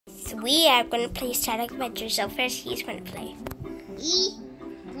we are going to play Starlit Adventure. So first, he's going to play.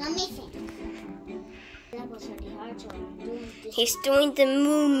 Let me think. That was really hard, so I'm doing this. He's doing the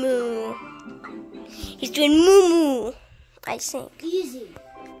moo moo. He's doing moo moo. I think. Easy.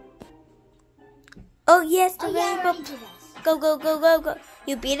 Oh yes, the Oh, yeah, I rainbow. already did this. Go go go go go.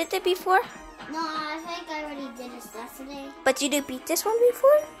 You beat it before? No, I think I already did this yesterday. But you did beat this one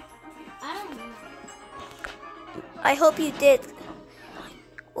before? I don't know. I hope you did.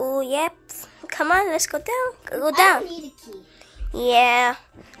 Oh yep. Come on, let's go down. Go I down. don't need a key. Yeah,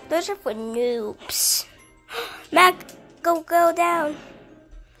 those are for noobs. Mac, go down.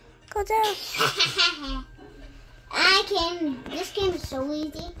 Go down. I can. This game is so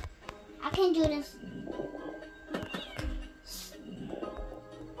easy. I can do this.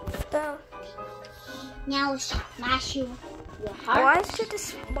 Down. Now smash you. Your heart.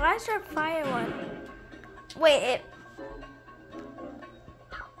 Why is there a fire one? Wait,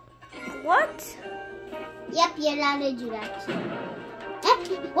 what? Yep, you're allowed to do that.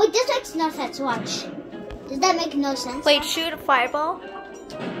 Yep. Wait, this makes no sense. Watch. Does that make no sense? Wait, shoot a fireball.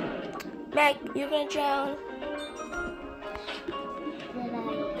 Mac, you're gonna drown.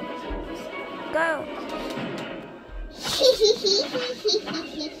 Go.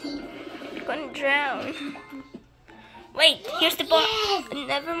 You're gonna drown. Wait, here's the boss.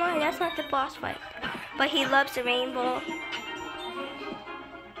 Never mind, that's not the boss fight. But he loves the rainbow.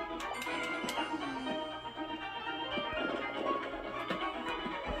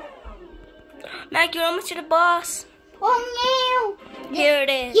 Mac, you're almost to the boss. Oh no! Here it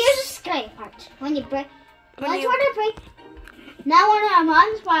is. Here's the scary part. When you break. Now when I'm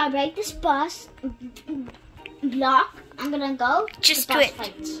on this, while I break this boss block, I'm gonna go. Just to do boss it.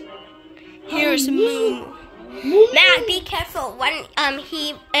 Fight. Here's Moo. Mac, be careful. When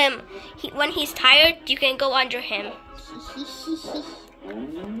when he's tired, you can go under him.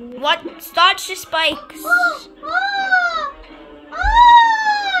 What? Dodge the spikes.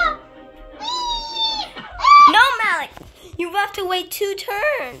 No, Malik. You have to wait 2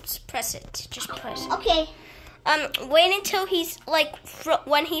 turns. Press it. Just press it. Okay. Wait until he's like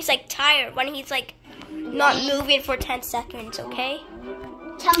when he's like tired. When he's like not moving for 10 seconds. Okay.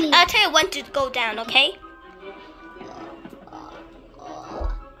 Tell me. I'll tell you when to go down. Okay.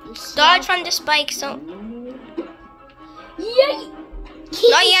 Dodge from the spikes. So. Yay!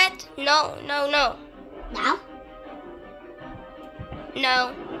 Not yet. No. Now?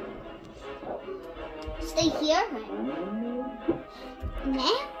 No. Stay here.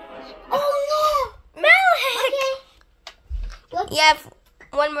 Now? Oh no! Malik! Okay. You have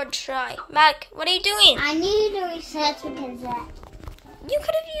one more try. Malik, what are you doing? I need to reset because that. You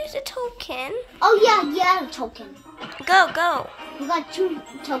could have used a token. Oh yeah, a token. Go. You got 2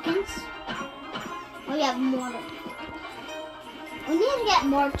 tokens. Oh, you have more. We need to get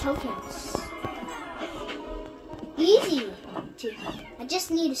more tokens. Easy. I just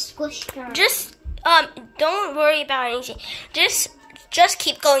need to squish her. Just don't worry about anything. Just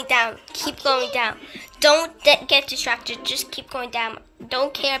keep going down. Keep going down. Don't get distracted. Just keep going down.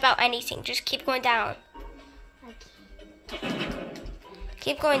 Don't care about anything. Just keep going down.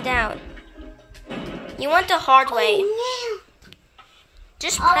 Keep going down. You want the hard way. Oh, no.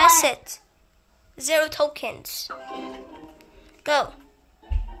 Just press it. 0 tokens. Go.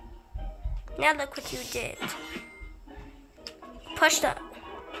 Now look what you did. Push the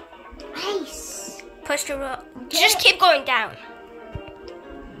Nice. Push the rope. Just keep going down.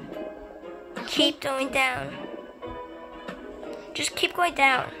 Keep going down. Just keep going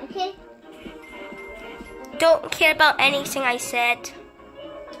down. Okay. Don't care about anything I said.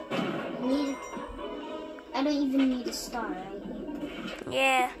 I don't even need a star, right?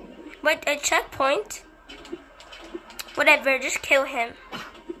 Yeah. But a checkpoint? Whatever, just kill him.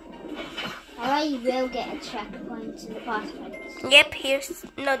 I will get a checkpoint in the boss fight. Yep,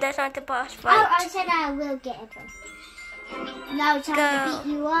 no, that's not the boss fight. I said I will get it. Now it's time to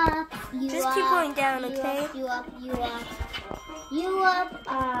beat you up. Just keep going down, okay? You up.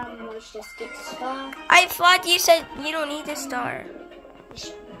 Let's just get the star. I thought you said you don't need the star.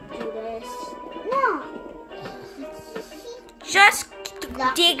 Let's do this. No. Just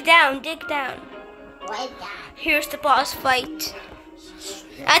dig down. Like that. Here's the boss fight.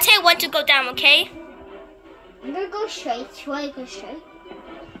 I'll tell you when to go down, okay? I'm gonna go straight. Why go straight?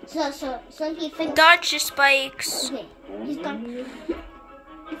 So he thinks. Dodge the spikes. Okay. He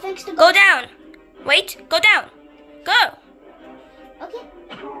thinks to Go down. Wait. Go down. Go. Okay.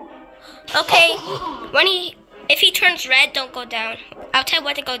 Okay. If he turns red, don't go down. I'll tell you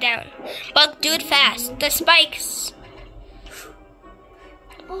when to go down. But do it fast. The spikes.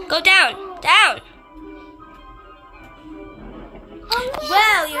 Go down. Down.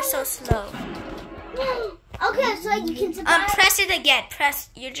 Wow, you're so slow. Okay, so you can survive. Press it again. Press.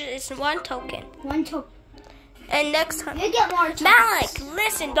 It's one token. One token. And next time, You get more tokens. Malik,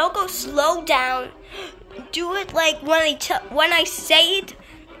 listen. Don't go slow down. Do it like when I say it.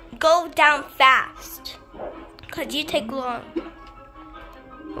 Go down fast. Cause you take long.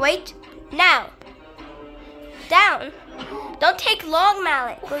 Wait. Now. Down. Don't take long,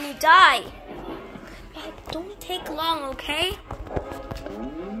 Malik. When you die. Don't take long, okay?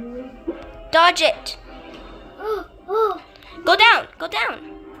 Dodge it. Go down. Go down.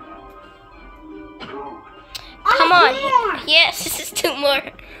 Come on. Yes, this is 2 more.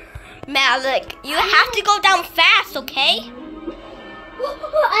 Malik, you have to go down fast, okay?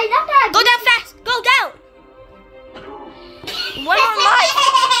 I know that. Go down fast. Go down. 1 more life.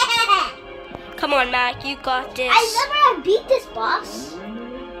 Come on, Malik, you got this. I never beat this boss.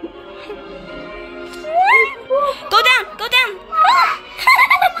 Go down. Go down.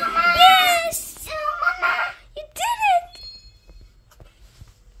 Yes. You did it.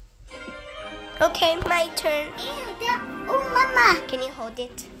 Okay, my turn. Oh, Mama. Can you hold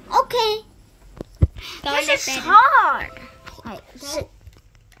it? Okay. This is hard. Right, sit.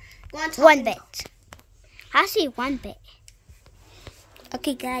 1 bit. I see 1 bit.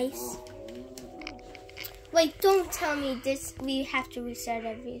 Okay, guys. Wait, don't tell me this. We have to reset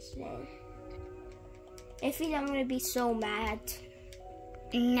everything. If not, I'm gonna be so mad.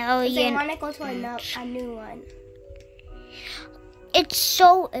 No, I you. want to go to a new one. It's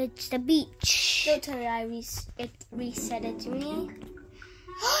the beach. Don't tell me it reset it to me.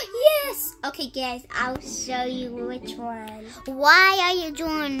 Yes. Okay, guys, I'll show you which one. Why are you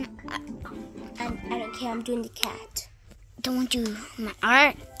doing? I don't care. I'm doing the cat. Don't do my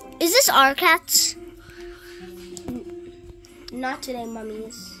art. Is this our cats? Not today,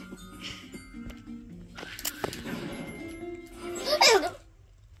 mummies.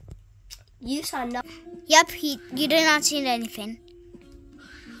 You saw no. Yep, you did not see anything.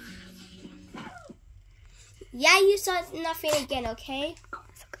 Yeah, you saw nothing again, okay?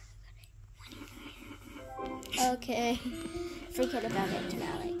 Okay. Forget about it,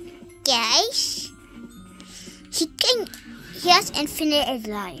 Malik. Guys, he has infinite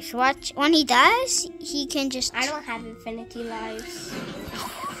lives. Watch, when he dies, he can just... I don't have infinity lives.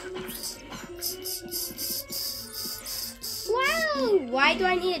 Wow! Why do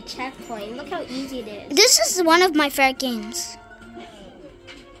I need a checkpoint? Look how easy it is. This is one of my favorite games.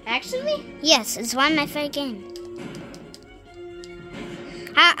 Actually? Yes, it's one of my favorite games.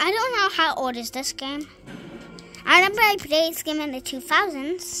 I don't know how old is this game. I remember I played this game in the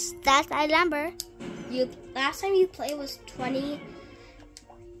 2000s. That I remember. Last time you played was 20.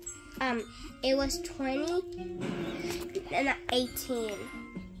 It was 2018.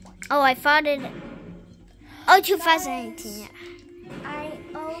 Oh, I thought it. Oh, 2018. Yeah. I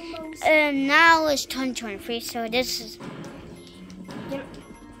almost. Now it's 2023. So this is.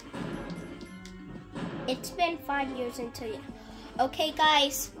 It's been 5 years until you. Okay,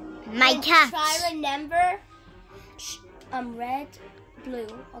 guys. My cat. Try remember. Red, blue.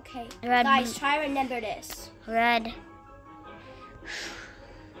 Okay. Red, guys, blue. try remember this. Red.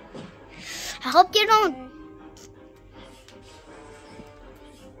 I hope you don't.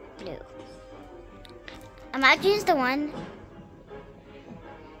 Blue. Imagine it's the one.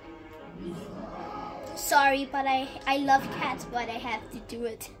 Sorry, but I love cats, but I have to do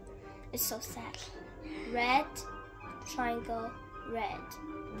it. It's so sad. Red, triangle, red.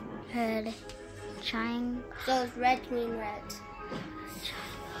 Red, triangle. So it's red, green, red.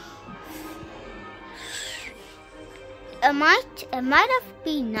 It might have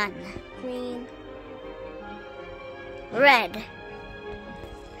been none. Green. Red.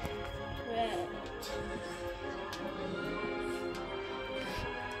 Red.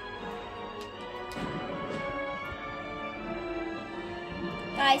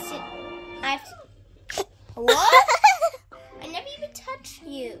 Guys, what? I never even touched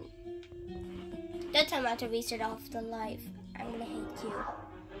you. Don't tell me how to reset off the life. I'm gonna hate you.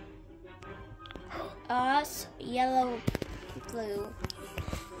 Us, yellow, blue.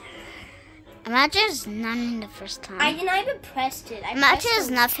 Imagine it's none in the first time. I didn't even press it. Imagine it's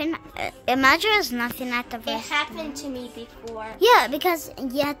nothing. Imagine it's nothing at the It first. happened to me before. Yeah, because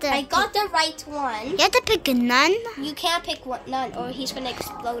you have to. I got the right one. You have to pick a none. You can't pick none, or he's gonna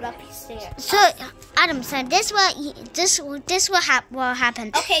explode up his stairs. So Adam said this will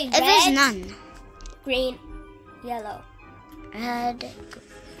happen. Okay, if red, there's none. Green, yellow. Red.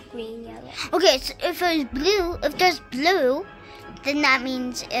 Green, yellow. Okay, so if there's blue, then that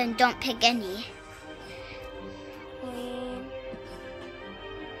means don't pick any. Green.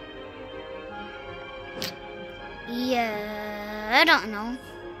 Yeah. I don't know.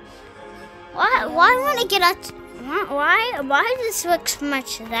 Why when I get out? Why this looks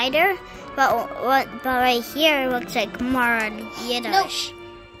much lighter, but right here it looks like more yellowish. No.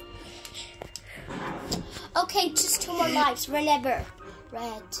 Okay, just 2 more lives. Remember,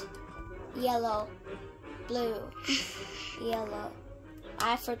 red, yellow, blue, yellow.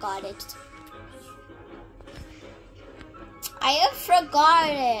 I forgot it. I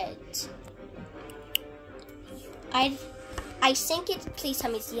think it. Please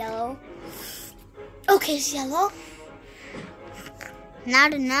tell me it's yellow. Okay, it's yellow. Now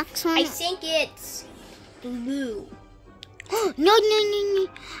the next one. I think it's blue. No,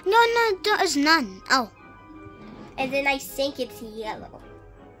 there's none. Oh. And then I think it's yellow.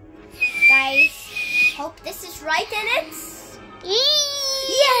 Guys, hope this is right and it's...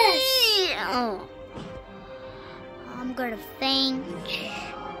 Yes! Oh. I'm gonna faint.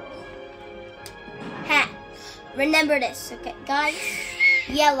 Ha! Remember this, okay, guys?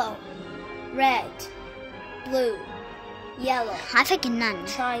 Yellow, red, blue, yellow. I think none.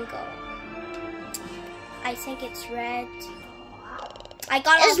 Triangle. I think it's red. I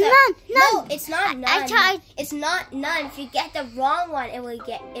got it's none. No, it's not none. I tried. It's not none. If you get the wrong one, it will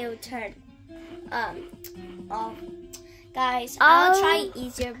turn off. Guys, I'll try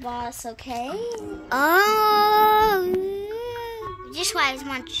easier boss, okay? Just why as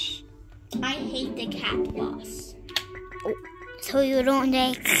much. I hate the cat boss. Oh, so you don't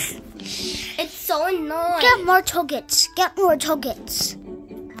like. It's so annoying. Get more tokens. Get more tokens.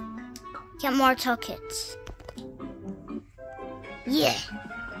 Get more tokens. Yeah,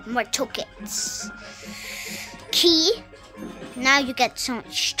 more tokens. Key. Now you get so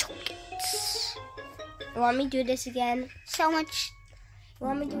much tokens. You want me to do this again? So much. You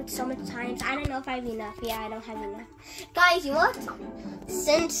want me to do it so much times? I don't know if I have enough. Yeah, I don't have enough. Guys, you what?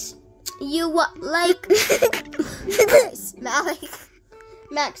 Since you like this,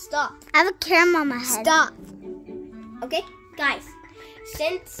 Max, stop. I have a camera on my head. Stop. Okay, guys.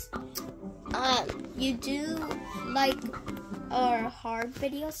 Since you do like our hard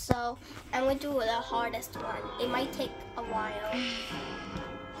videos, so I'm gonna do the hardest one. It might take a while.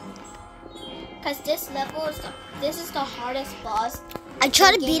 Cause this is the hardest boss. I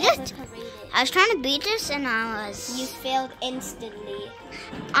tried to beat it. I was trying to beat this and You failed instantly.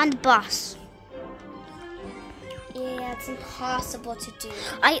 On the boss. Yeah, it's impossible to do.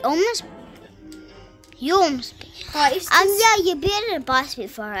 You almost beat it. Yeah, you beat the boss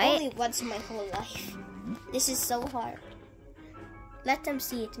before, right? Only once in my whole life. This is so hard. Let them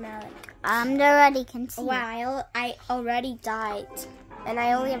see it, Malik. They already can see. Wow, I already died. And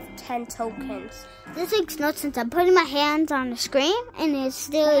I only have 10 tokens. This makes no sense. I'm putting my hands on the screen and it's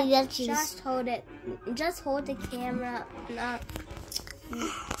still just hold it. Just hold the camera, not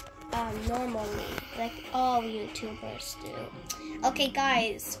normally, like all YouTubers do. Okay,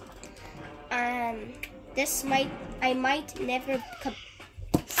 guys. I might never. I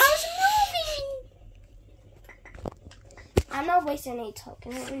was moving. I'm not wasting any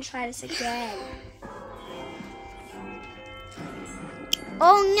tokens. I'm gonna try this again.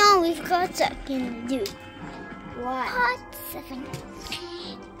 Oh no, we've got something to do. What? Part 7.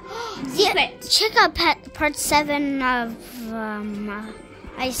 Yeah, check out part 7 of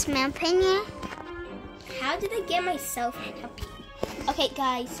Iceman Penny. How did I get myself up? Okay,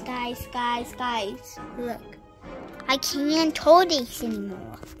 guys. Look. I can't hold this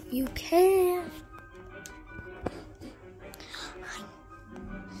anymore. You can.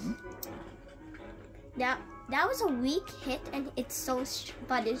 Now. That was a weak hit, and it's so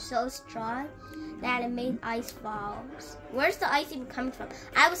strong that it made ice balls. Where's the ice even coming from?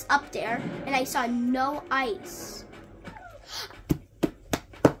 I was up there, and I saw no ice.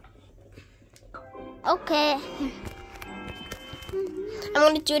 Okay. I'm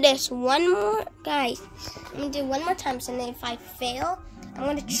gonna do this one more, guys. I'm gonna do one more time, and then if I fail, I'm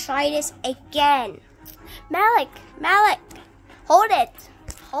gonna try this again. Malik, hold it.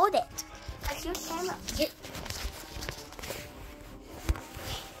 That's your camera.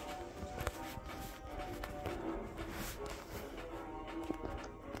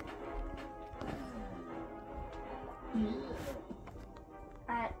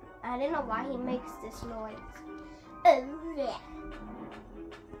 I don't know why he makes this noise.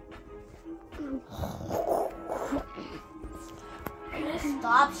 Can you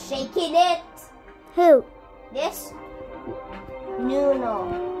stop shaking it? Who? This? Nuno.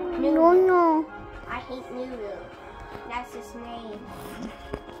 I hate Nuno. That's his name.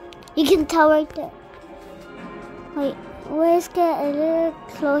 You can tell right there. Wait, let's get a little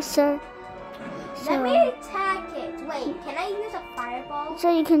closer. Let me attack it. Wait, can I use a fireball? So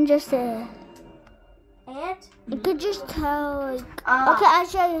you can just And You could just tell, like, okay, I'll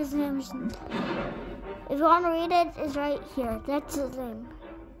show you his name. If you want to read it, it's right here. That's his name.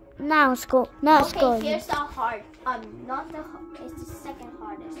 Now it's cool. Now it's cool. Okay, here's the hard. It's the second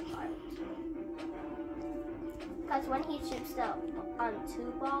hardest part. Because when he shoots the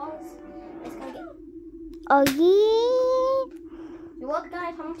 2 balls, it's gonna get. Oh yeah. Well,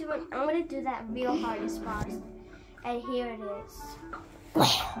 guys, I'm gonna do that real hardest boss, and here it is.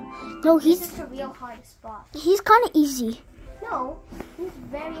 No, This is the real hardest boss. He's kind of easy. No, he's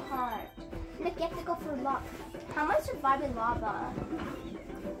very hard. Look, you have to go for lava. How am I surviving lava?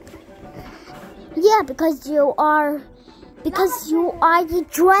 Yeah, because you are the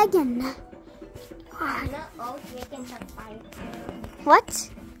dragon. Not all dragons have fire. What?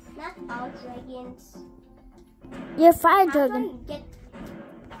 Not all dragons. You're fire How dragon. do I get?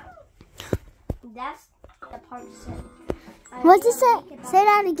 That's the part to say. What's it say? Say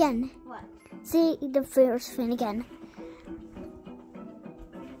that again. What? Say the first thing again.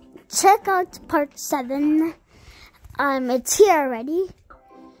 Check out part 7. It's here already.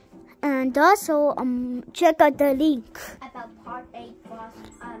 And also, check out the link. About part 8 boss,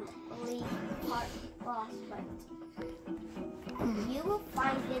 link part boss fight. You will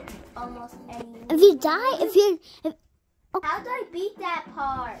find it almost anywhere. If you die, How do I beat that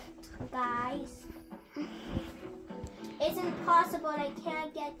part, guys? It's impossible. I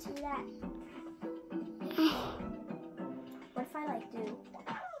can't get to that. What if I do?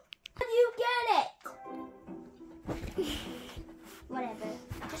 How do you get it? Whatever.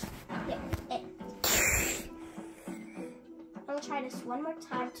 Just get it. I'm gonna try this one more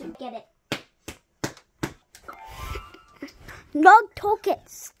time to get it. no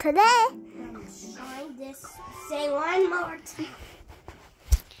tokens today. I'm trying this. Say one more time.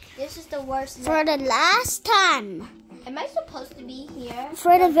 This is the worst. For the last time. Am I supposed to be here?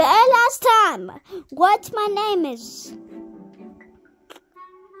 For the very last time. What my name is?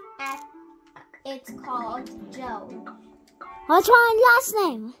 It's called Joe. What's my last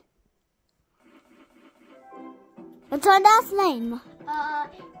name? What's my last name?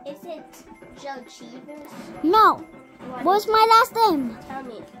 Is it Joe Cheevers? No. What's my last name? Tell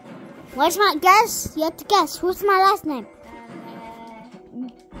me. What's my guess? You have to guess. What's my last name?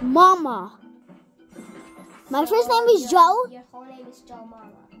 Mama. My first name is Joe. Your whole name is Joe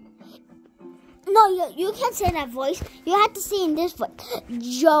Mama. No, you can't say that voice. You have to say in this voice.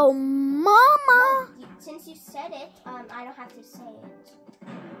 Joe Mama. Since you said it, I don't have to say it.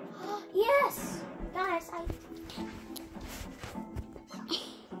 Yes! Guys,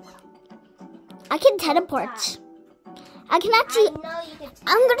 I can teleport. I can actually. I know you can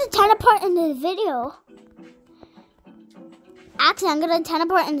I'm gonna teleport in this video. Actually, I'm gonna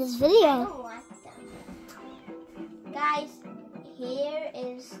teleport in this I video. don't want them. Guys, here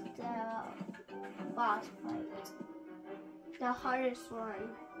is the boss fight. The hardest one.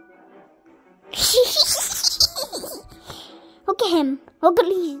 Look at him. Look at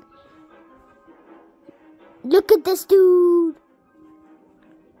him. Look at this dude.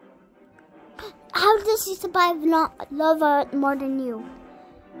 How does he survive lava more than you?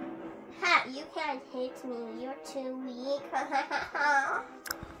 Ha! You can't hit me. You're too weak.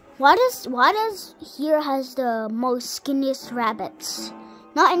 Why does here has the most skinniest rabbits?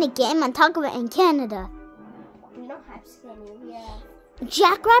 Not in the game. I'm talking about in Canada. We don't have skinny. We have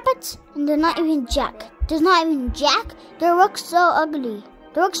Jackrabbits, and they're not even jack. There's not even jack. They look so ugly.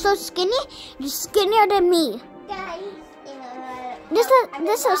 They look so skinny. They're skinnier than me. guys. This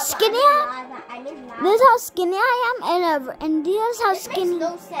is how skinny I am. This is how skinny I am, and this is how skinny. Makes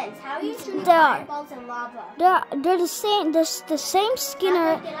no sense. How are you shooting They are. fireballs in lava? They're the same. They're the same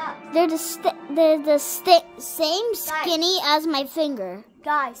skinner. Look it up. They're the same skinny as my finger.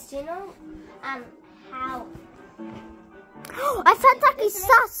 Guys, do you know how I felt like it's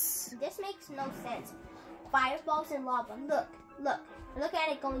sus. this makes no sense? Fireballs in lava. Look at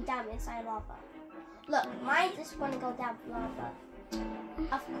it going down inside lava. Look, mine is going to go down lava.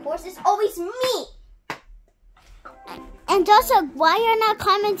 Of course, it's always me. And also, why you're not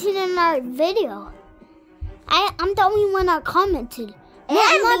commenting in our video? I'm the only one that commented.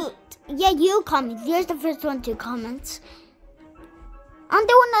 Yeah, you commented. You're the first one to comment. I'm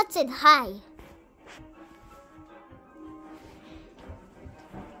the one that said hi.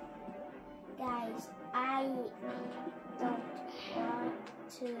 Guys, I don't want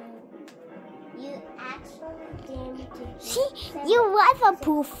to. You actually didn't do See, you lava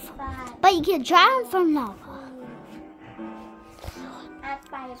poof, but you can drown from lava. At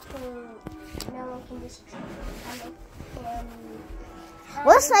fireproof, no one can destroy.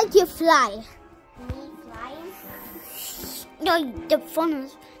 Looks like you fly. Me flying? No,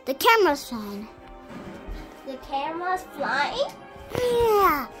 the camera's flying. The camera's flying?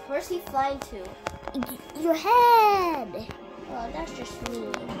 Yeah. Where's he flying to? Your head. Oh, that's just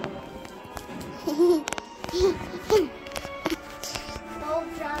mean.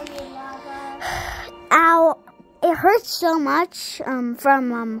 Don't drown me, lava. Ow! It hurts so much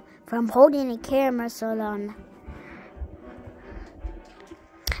from holding the camera so long.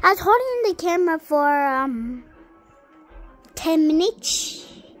 I was holding the camera for 10 minutes.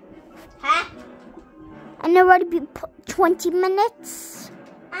 Huh? And it already be 20 minutes.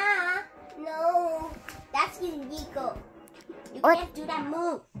 No. That's illegal. You What? can't do that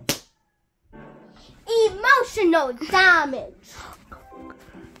move. Emotional damage.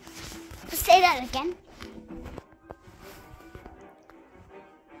 Say that again.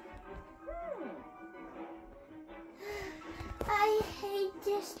 I hate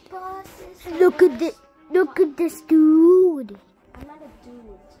this boss. Look at this dude. I'm not a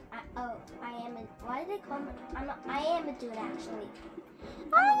dude. I am a. Why do they call me? I am a dude actually.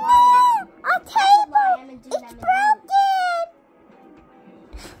 Oh, a table! It's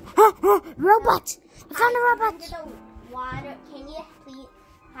broken! Robot! I found a robot! I'm under the water. Can you please?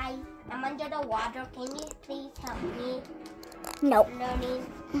 Hi, I'm under the water. Can you please help me? No. Learning.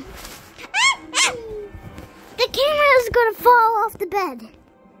 The camera is gonna fall off the bed.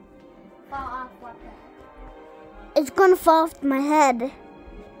 Fall off what bed? It's gonna fall off my head.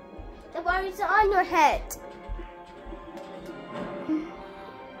 The water's on your head. Can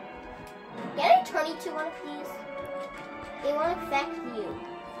I turn you to one of these? They won't affect you.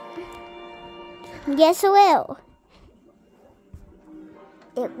 Yes, it will.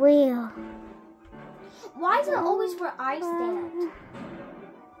 It will. Why is it always where I stand?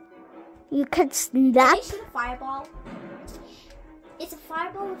 You could Can snap. I shoot a fireball? It's a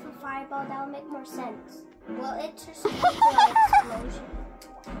fireball with a fireball. That would make more sense. Will it just make an explosion?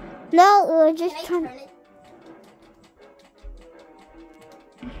 No, it will just Can I turn. turn it?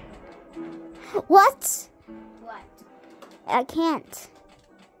 What? What? I can't.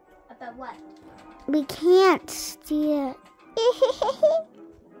 About what? We can't steal it.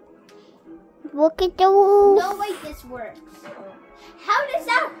 Look at the wolf. No way this works. How does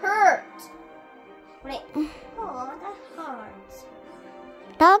that hurt? Wait. Oh, that hurts.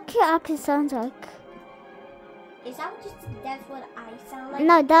 That's what Aki sounds like. Is that just that's what I sound like?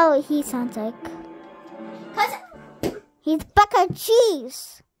 No, that's what he sounds like. Cause He's bucket of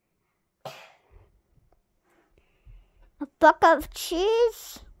cheese. A bucket of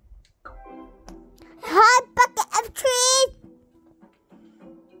cheese. Hi, bucket of cheese.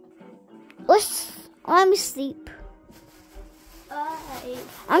 Let me sleep.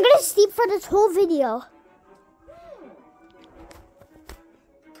 I'm gonna sleep for this whole video.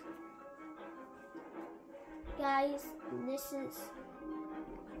 guys, this is.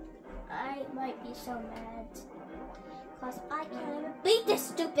 I might be so mad because I can't even beat this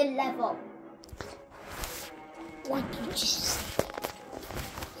stupid level. What did you say?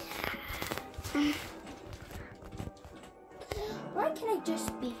 Why can't I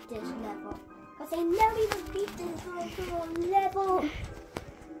just beat this level? Because I never even beat this level.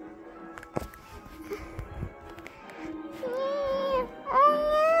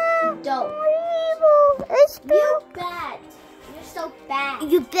 Don't. You're bad. You're so bad.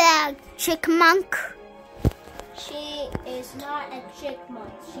 You bad chickmunk. She is not a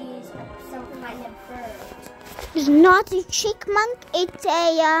chickmunk. She's some kind of bird. It's not a chickmunk. It's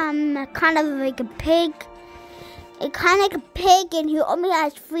a kind of like a pig. It's kind of like a pig, and he only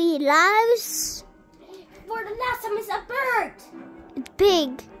has 3 lives. For the last time, it's a bird. It's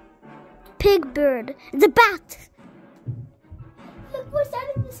big. Pig bird. It's a bat. Look what's that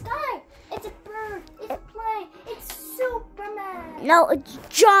in the sky. It's a bird. It's a plane. It's Superman. No, it's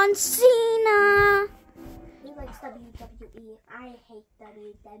John Cena. He likes WWE. I hate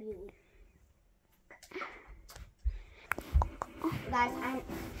WWE. Guys,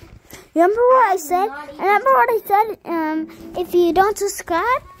 Remember what I said? If you don't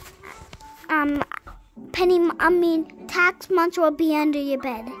subscribe, tax monster will be under your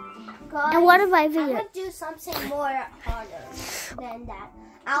bed. guys, And what if I I'm video? gonna do something more harder than that.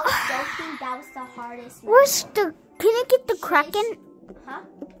 I don't think that was the hardest. Where's the? Can you get the Kraken? Huh?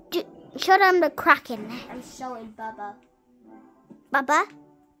 Show them the Kraken. I'm showing Bubba. Baba?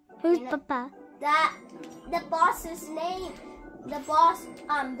 Who's You know- Baba? The boss's name. The boss,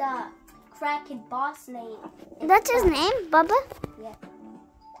 the Kraken boss name. That's his name, Baba? Yeah.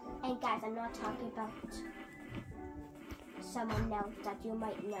 And guys, I'm not talking about someone else that you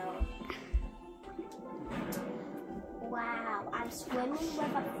might know. Wow, I'm swimming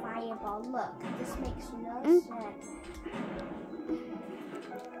with a fireball. Look, this makes no sense.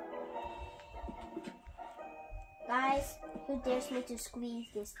 Guys, who dares me to squeeze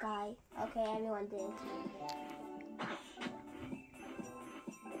this guy? Okay, everyone did.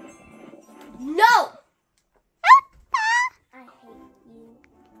 No! I hate you.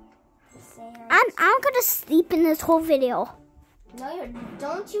 I'm gonna sleep in this whole video. No,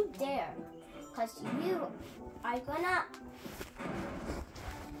 don't you dare. Because you are gonna...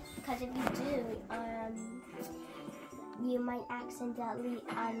 Because if you do, you might accidentally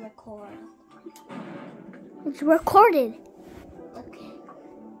unrecord. It's recorded. Okay.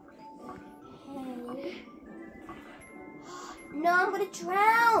 Hey. No, I'm gonna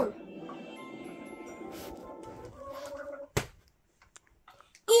drown.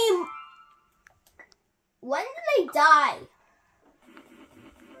 When did I die?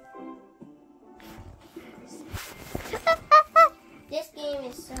 This game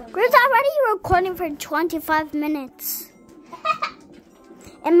is so good. We're already recording for 25 minutes.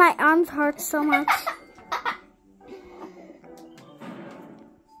 And my arms hurt so much.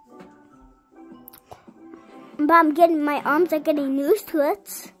 But my arms are getting used to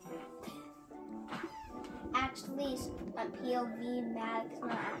it. Actually, POV Max,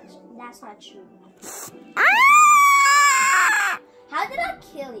 that's not true. Ah! How did I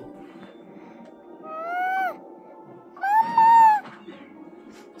kill you?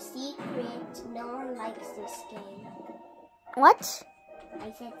 Secret, no one likes this game. What?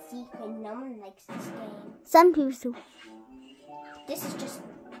 I said secret, no one likes this game. Some people do. This is just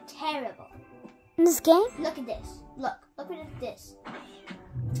terrible. In this game? Look at this. Look at this.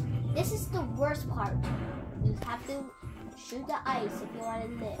 This is the worst part. You have to shoot the ice if you want to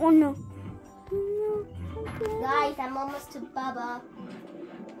live. Oh no. Guys, I'm almost to Bubba.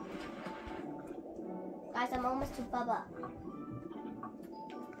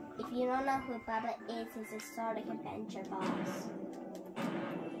 If you don't know who Bubba is, he's a Starlit Adventure boss.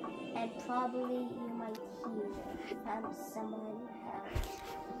 And probably you might hear from someone else.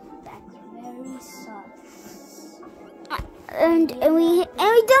 That's very sus. And we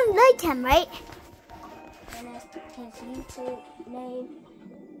don't like him, right? And his YouTube name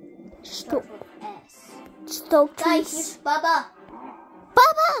Stop. starts with S. Stop. Guys, here's Bubba.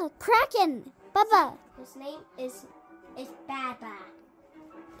 Bubba, Kraken, Bubba. His name is Baba.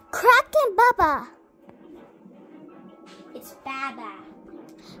 Kraken, Bubba. It's Baba.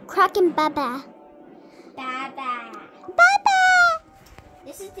 Kraken, Bubba. Baba. Bubba.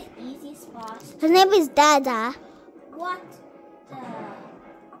 This is the easiest boss. His name is Dada. What the?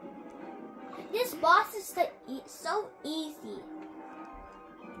 This boss is so easy.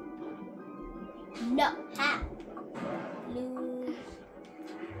 No. Ha. Lose.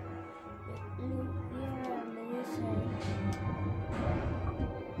 You're a loser.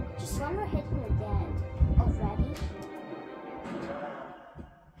 Just one more hit and you're dead. Already?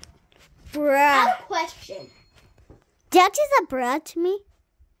 I Bruh. have a question. Did you say bruh to me?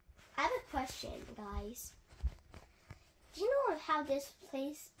 I have a question, guys. Do you know how this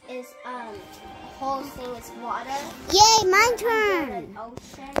place is, whole thing is water? Yay, my Under turn. an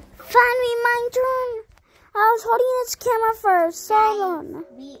ocean? Finally, my turn. I was holding this camera for so long.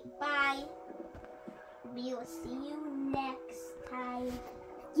 Bye. We will see you next time.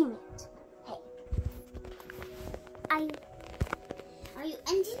 Give me it. Hey. Are you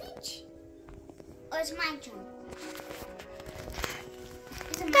ending it? Or is it my turn?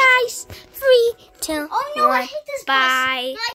 Guys, 3, 2, Oh no, I hate this boss. Bye.